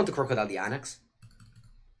 I think I want to crocodile the Anax.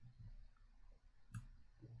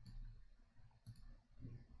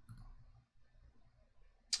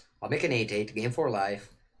 I'll make an 8-8, game for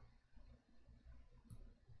life.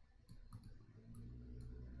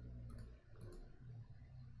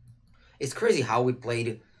 It's crazy how we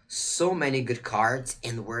played So many good cards,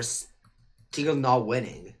 and we're still not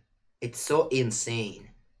winning. It's so insane.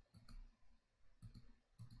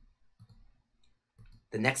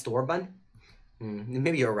 The next Orban?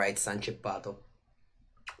 Maybe you're right, Sanchip Pato.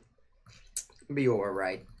 Maybe you were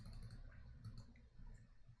right.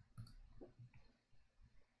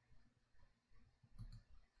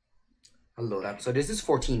 Allora, so this is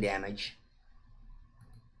 14 damage.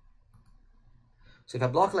 So if I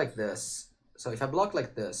block like this,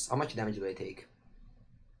 how much damage do I take?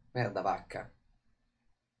 Merda vacca.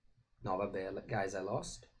 No, vabbè, guys, I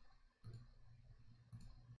lost.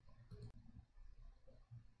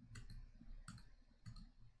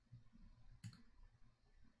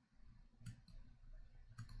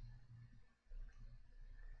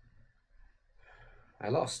 I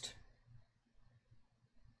lost.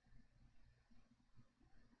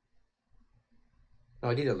 No,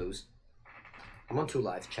 I didn't lose. I'm on 2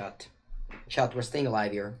 life, chat. Chat, we're staying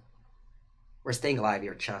alive here. We're staying alive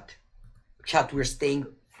here, chat. Chat, we're staying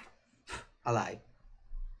alive.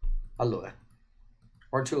 Allora.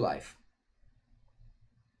 Or 2 life.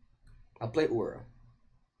 I'll play Uro.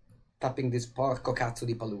 Tapping this porco cazzo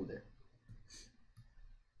di palude.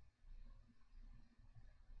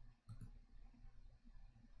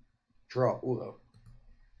 Draw Uro.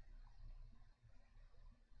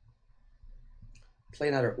 Play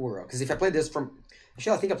another Uro. Because if I play this from...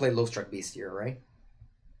 Actually, I think I played Lovestruck Beast here, right?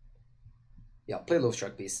 Yeah, play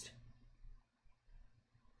Lovestruck Beast.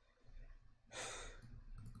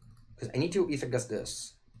 Because I need to Ether Gust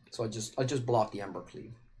this. So I'll just block the Ember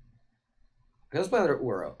Cleave. Okay, let's play another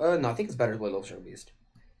Uro. No, I think it's better to play Lovestruck Beast.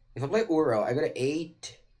 If I play Uro, I got an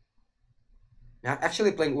 8. Now,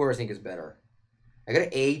 actually playing Uro I think is better. I got an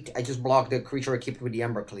 8, I just block the creature equipped with the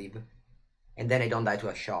Ember Cleave. And then I don't die to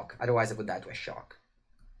a shock. Otherwise I would die to a shock.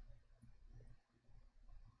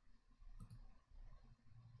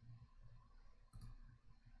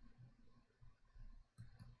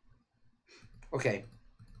 Okay.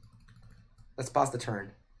 Let's pass the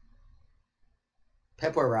turn.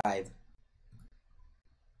 Pep will arrive.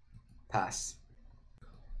 Pass.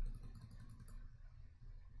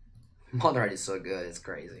 Mono Red is so good, it's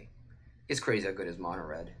crazy. It's crazy how good is Mono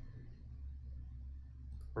Red.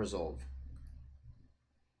 Resolve.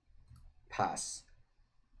 Pass.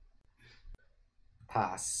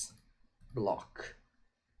 Pass. Block.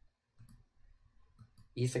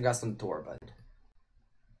 Aethagast on Torbud.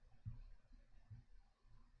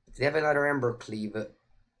 If they have another Ember Cleave,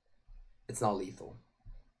 it's not lethal.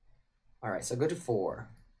 Alright, so go to 4.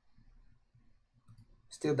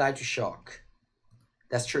 Still die to shock.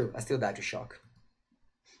 That's true, I still die to shock.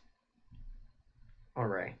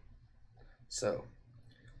 Alright. So,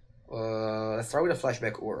 let's start with a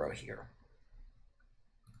flashback Uro here.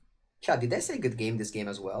 Chat, did I say good game this game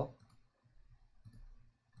as well?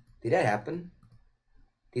 Did that happen?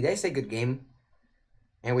 Did I say good game?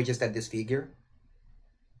 And we just had this figure?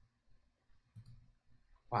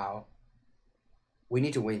 Wow. We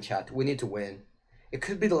need to win, chat. We need to win. It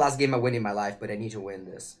could be the last game I win in my life, but I need to win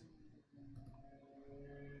this.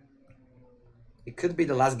 It could be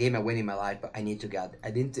the last game I win in my life, but I need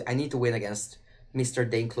to win against Mr.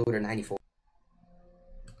 Daincluder 94.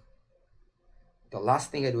 The last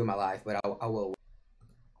thing I do in my life, but I will win.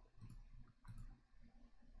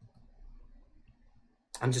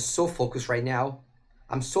 I'm just so focused right now.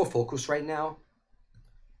 I'm so focused right now.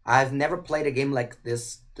 I've never played a game like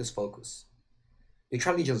this focus. You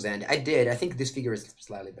tried Legion's End. I did. I think this figure is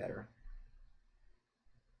slightly better.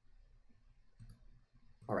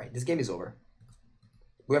 Alright, this game is over.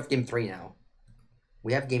 We have game 3 now.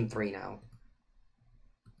 We have game 3 now.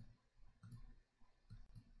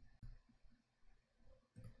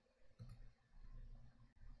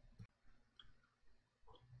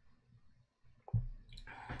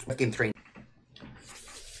 We have game 3.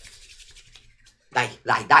 Die,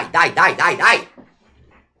 die, die, die, die, die, die!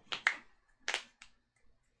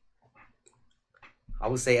 I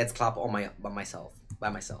would say Ed's clap on by myself.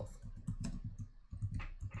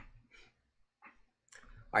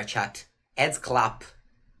 Alright, chat. Ed's clap.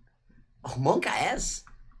 Oh, Monka S?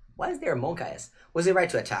 Why is there a Monka S? Was it right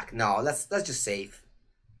to attack? No, let's just save.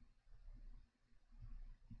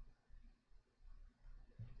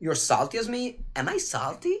 You're salty as me? Am I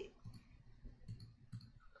salty?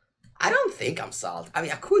 I don't think I'm salty. I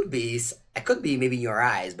mean, I could be maybe in your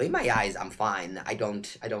eyes, but in my eyes, I'm fine. I don't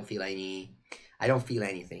feel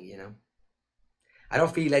anything, you know? I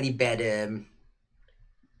don't feel any bad,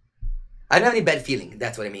 I don't have any bad feeling.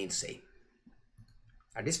 That's what I mean to say.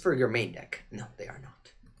 Are these for your main deck? No, they are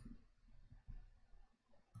not.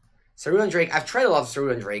 Cerulean Drake. I've tried a lot of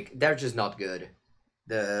Cerulean Drake. They're just not good.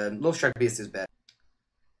 The Lovestruck Beast is better.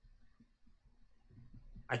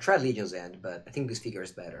 I tried Legion's End, but I think this figure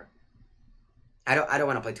is better. I don't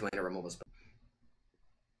want to play too many removals. But...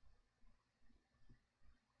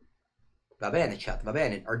 Va bene, chat, va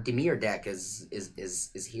bene. Our Dimir deck is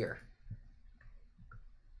here.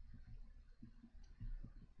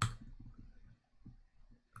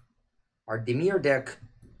 Our Dimir deck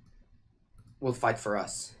will fight for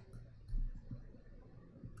us.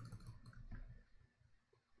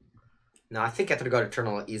 No, I think After the God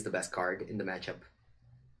Eternal is the best card in the matchup.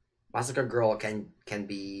 Massacre Girl can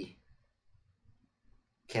be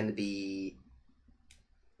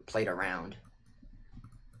played around.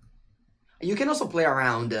 You can also play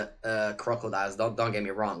around Crocodiles. Don't get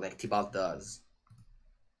me wrong, like Tibalt does.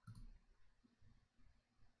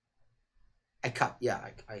 I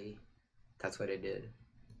that's what I did.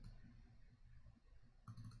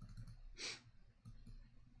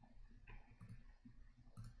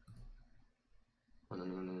 Oh,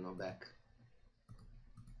 no, back.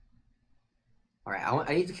 Alright,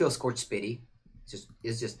 I need to kill Scorched Spitty. This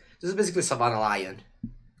is basically Savannah Lion.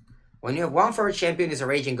 When you have 1 for a champion, it's a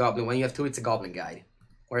Raging Goblin. When you have 2, it's a Goblin Guide.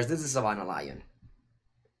 Whereas this is Savannah Lion.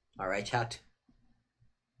 Alright, chat.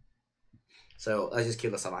 So, let's just kill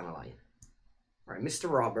the Savannah Lion. Alright, Mr.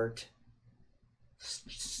 Robert.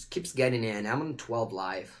 Just keeps getting in. I'm on 12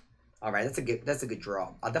 life. Alright, that's a good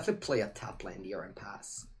draw. I'll definitely play a tap land here and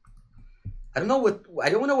pass. I don't know what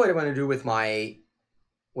I want to do with my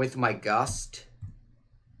Gust.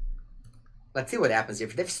 Let's see what happens here.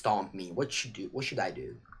 If they've stomped me, what should I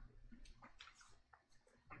do?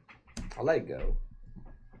 I'll let it go.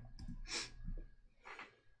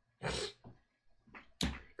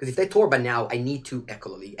 Because if they Torban now, I need to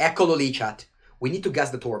Echololi. Echololi, chat. We need to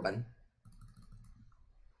Gust the Torban.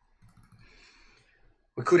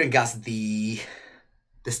 We couldn't Gust the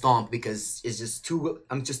Stomp because it's just too.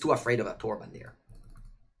 I'm just too afraid of a Torban there.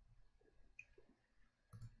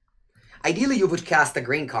 Ideally, you would cast a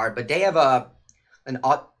green card, but they have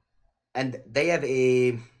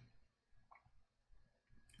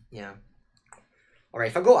yeah. Alright,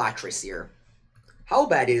 if I go Atris here, how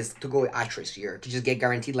bad is to go Atris here to just get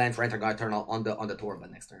guaranteed land for Enter God Eternal on the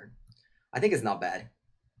Torban next turn? I think it's not bad.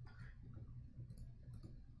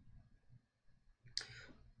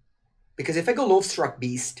 Because if I go Lovestruck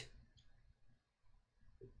Beast,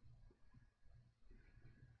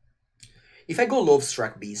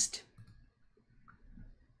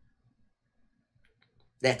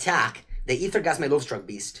 the attack, the Ethergas my Lovestruck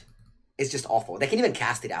Beast is just awful. They can even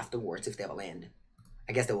cast it afterwards if they have a land.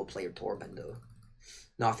 I guess they will play Torban though.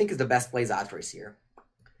 No, I think it's the best plays Atris here.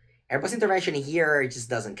 Airbus Intervention here, it just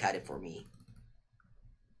doesn't cut it for me.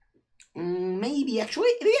 Maybe actually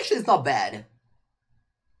it's not bad.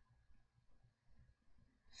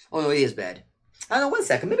 Oh no, it is bad. I don't know, 1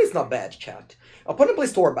 second. Maybe it's not bad, chat. Opponent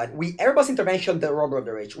plays Torban. We Airbus Intervention, the Robber of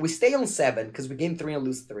the Rich. We stay on 7 because we gain 3 and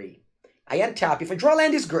lose 3. I untap. If I draw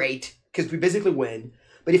land, is great because we basically win.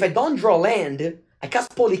 But if I don't draw land, I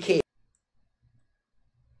cast Polycave.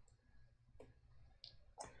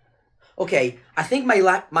 Okay, I think my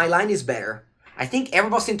line is better. I think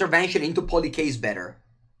Airbus Intervention into Polycave is better.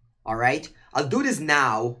 Alright? I'll do this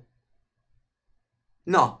now.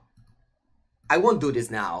 No. I won't do this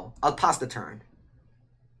now. I'll pass the turn.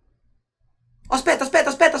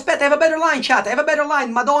 Aspetta. I have a better line, chat. I have a better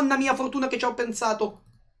line. Madonna mia fortuna che ci ho pensato.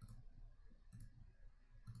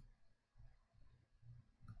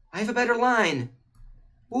 I have a better line.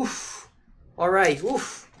 Oof. Alright,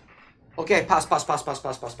 oof. Ok, pass. Va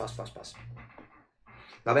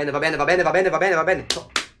bene.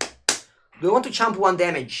 Do I want to champ 1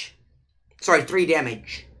 damage? Sorry, 3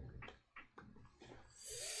 damage.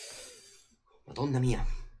 Madonna mia.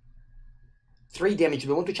 3 damage.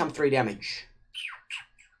 Do I want to champ 3 damage?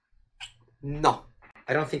 No.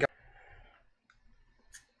 I don't think I...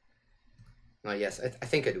 No, yes. I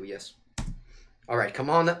think I do, yes. Alright, come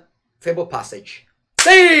on. Fabled Passage.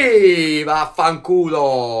 Sì!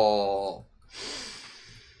 Vaffanculo!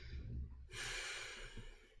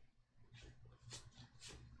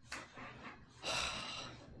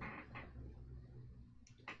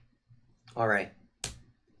 Alright.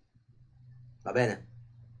 Va bene.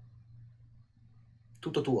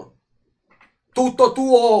 Tutto tuo. Tutto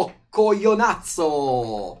tuo,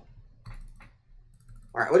 coglionazzo!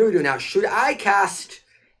 Alright, what do we do now? Should I cast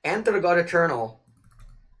Enter the God Eternal?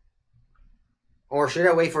 Or should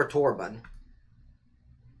I wait for Torban?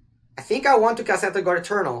 I think I want to cast Enter the God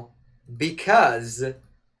Eternal because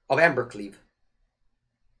of Embercleave.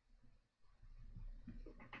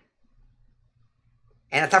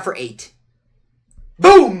 And attack for 8.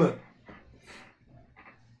 Boom!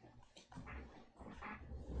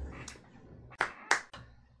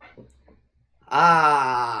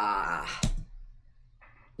 Ah.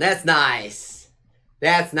 That's nice.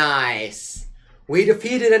 That's nice. We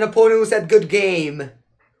defeated an opponent who said good game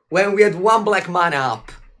when we had 1 black mana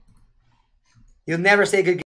up. You'll never say good game.